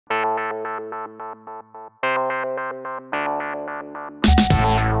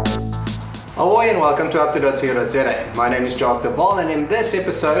Ahoy and welcome to outskirts. My name is Jacques the Waal, and in this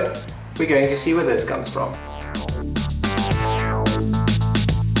episode we're going to see where this comes from.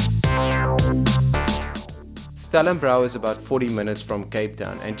 Stellenbrau is about 40 minutes from Cape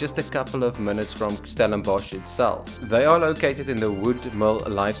Town and just a couple of minutes from Stellenbosch itself. They are located in the Wood Mill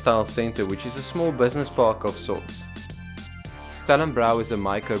Lifestyle Centre, which is a small business park of sorts. Stellenbrau is a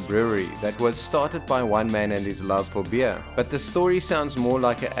microbrewery that was started by one man and his love for beer. But the story sounds more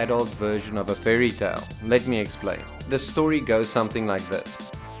like an adult version of a fairy tale. Let me explain. The story goes something like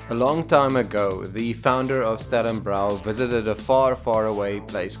this. A long time ago, the founder of Stellenbrau visited a far, far away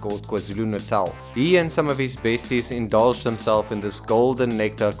place called KwaZulu-Natal. He and some of his besties indulged themselves in this golden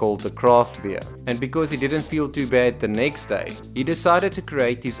nectar called the craft beer. And because he didn't feel too bad the next day, he decided to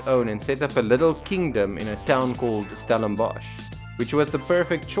create his own and set up a little kingdom in a town called Stellenbosch, which was the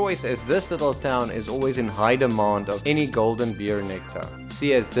perfect choice as this little town is always in high demand of any golden beer nectar.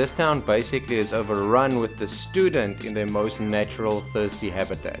 See, as this town basically is overrun with the student in their most natural thirsty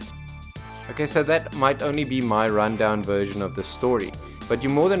habitat. Okay, so that might only be my rundown version of the story, but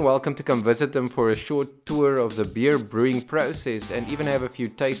you're more than welcome to come visit them for a short tour of the beer brewing process and even have a few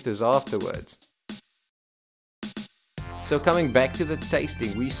tasters afterwards. So coming back to the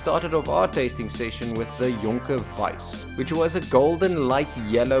tasting, we started off our tasting session with the Jonker Weiss, which was a golden light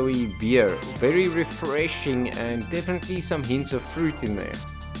yellowy beer, very refreshing and definitely some hints of fruit in there.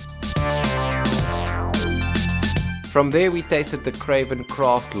 From there we tasted the Craven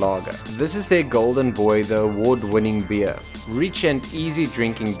Craft Lager. This is their golden boy, the award-winning beer. Rich and easy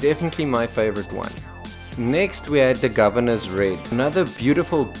drinking, definitely my favorite one. Next we had the Governor's Red, another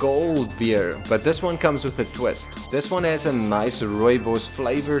beautiful gold beer, but this one comes with a twist. This one has a nice rooibos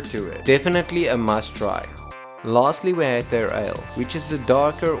flavor to it, definitely a must try. Lastly we had their ale, which is a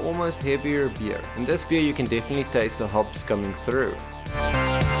darker, almost heavier beer. In this beer you can definitely taste the hops coming through.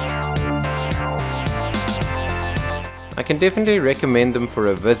 I can definitely recommend them for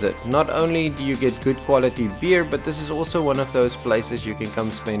a visit. Not only do you get good quality beer, but this is also one of those places you can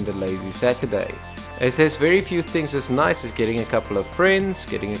come spend a lazy Saturday, as there's very few things as nice as getting a couple of friends,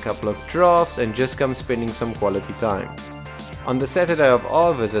 getting a couple of drafts and just come spending some quality time. On the Saturday of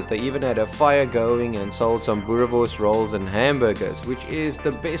our visit they even had a fire going and sold some boerewors rolls and hamburgers, which is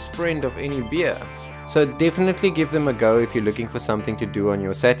the best friend of any beer. So definitely give them a go if you're looking for something to do on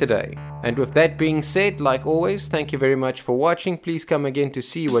your Saturday. And with that being said, like always, thank you very much for watching. Please come again to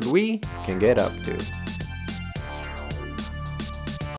see what we can get up to.